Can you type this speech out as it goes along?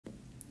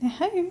They're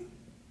home.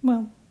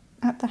 Well,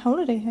 at the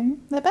holiday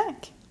home. They're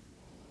back.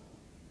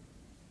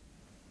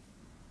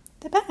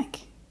 They're back.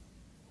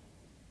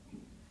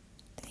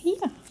 They're here.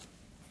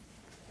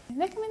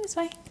 Look, come in this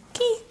way.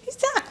 Key, who's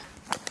that?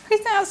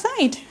 Who's that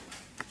outside?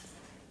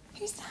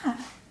 Who's that?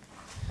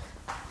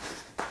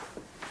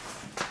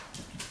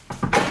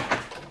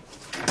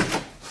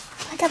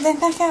 Back up then,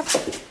 back up.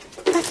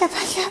 Back up,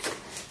 back up.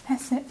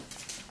 That's it.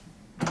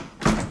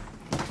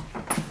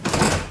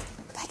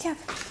 Back up.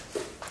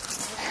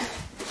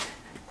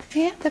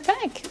 Yeah, they're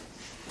back.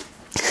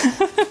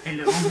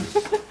 Hello.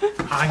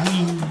 Hi.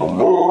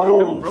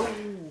 Hello.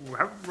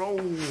 Hello.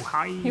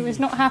 Hi. He was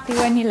not happy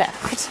when you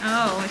left.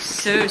 Oh,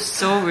 so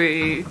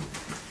sorry.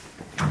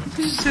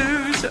 So.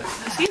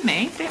 Excuse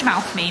me. Don't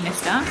mouth me,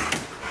 mister.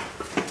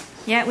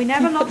 Yeah, we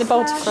never locked the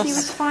bolt her. across. She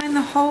was fine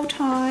the whole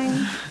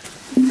time.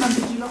 Mum,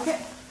 did you lock it?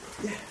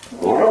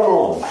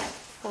 Yeah.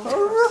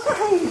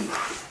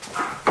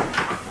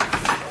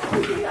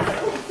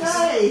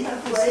 Hey,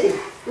 have we?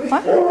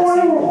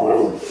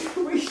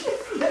 We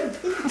shouldn't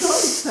have been gone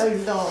so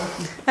long.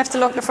 I have to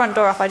lock the front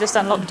door off. I just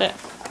unlocked it.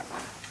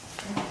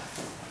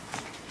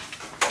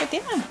 Good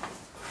dinner.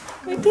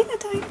 Good dinner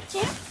time.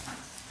 Yeah.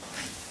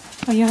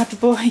 Oh, you're a happy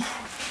boy.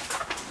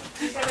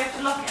 You said we have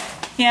to lock it?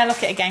 Yeah,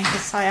 lock it again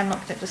because I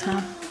unlocked it just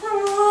now.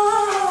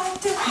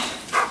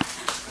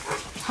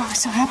 Oh,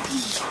 so happy.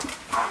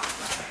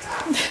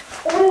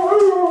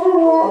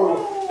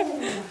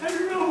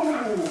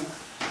 Hello.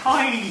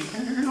 Hi.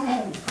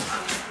 Hello.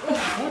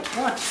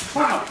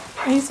 What?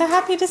 He's so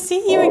happy to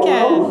see you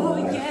again. Oh,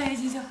 yes,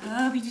 he's so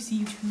happy to see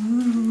you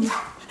too.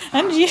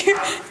 And you.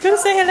 You've got to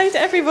say hello to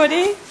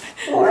everybody.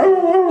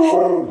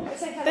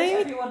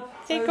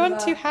 They've gone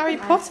to Harry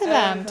Potter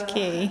Land,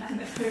 Key.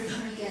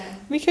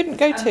 We couldn't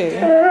go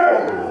to.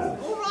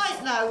 All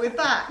right now, we're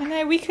back. I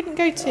know, we couldn't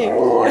go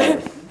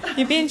to.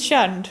 You're being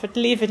shunned for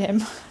leaving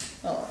him.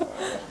 Oh,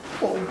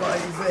 poor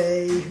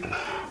baby.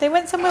 They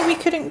went somewhere we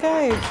couldn't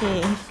go,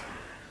 Key.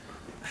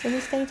 So we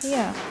stayed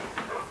here.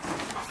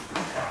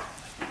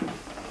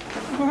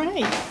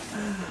 Alright.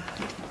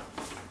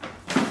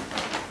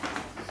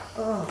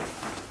 Oh.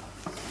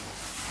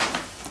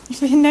 You're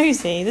being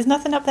nosy. There's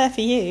nothing up there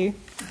for you.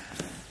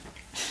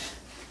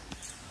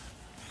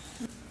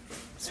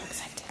 So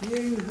excited.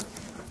 You,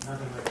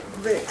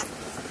 Rick,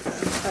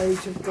 and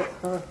Paige have got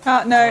her.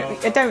 Oh,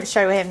 no, don't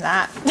show him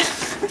that.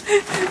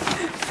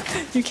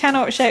 You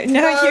cannot show.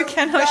 No, you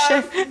cannot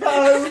show.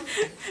 No.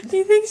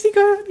 He thinks you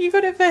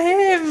got it for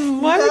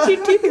him. Why would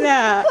you do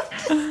that?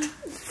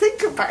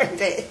 Think about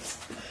it.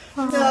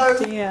 Oh,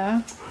 No.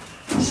 dear.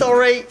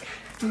 Sorry.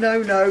 No.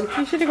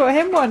 You should have got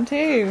him one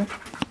too.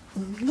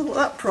 Not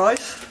that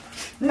price.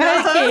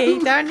 Okay,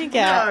 down you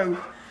get.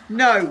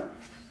 No.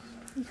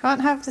 You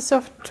can't have the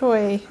soft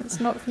toy. It's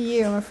not for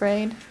you, I'm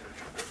afraid.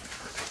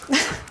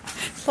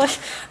 It's like,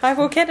 I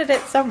will get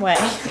it some way.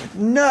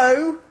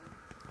 No.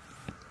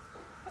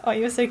 Oh,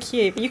 you're so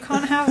cute, but you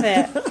can't have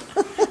it.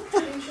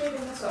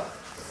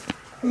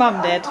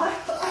 Mum did.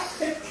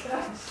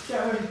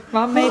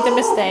 Mum made the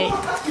mistake.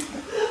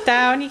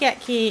 Down you get,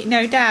 Key.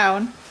 No,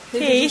 down. Who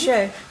Key. did you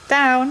show?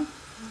 Down.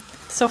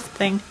 Soft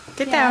thing.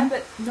 Get down.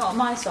 but not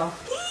my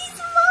soft.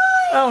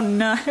 Oh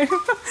no.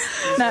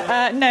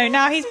 No,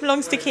 now he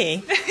belongs to Key.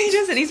 He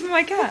doesn't, he's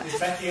my cat. Is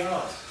that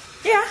yours?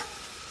 Yeah.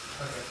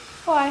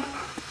 Why?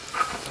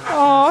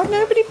 Oh,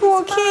 nobody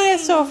bought Key a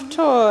soft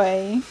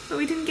toy. But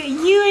we didn't get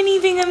you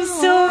anything, I'm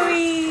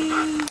sorry.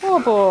 Poor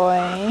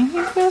boy.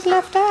 He feels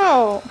left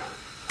out.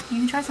 You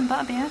can try some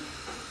butterbeer.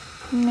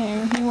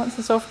 No, he wants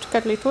a soft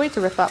cuddly toy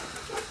to rip up.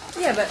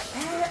 Yeah, but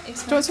Do you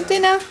want some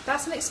dinner?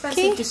 that's an expensive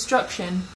Key? destruction.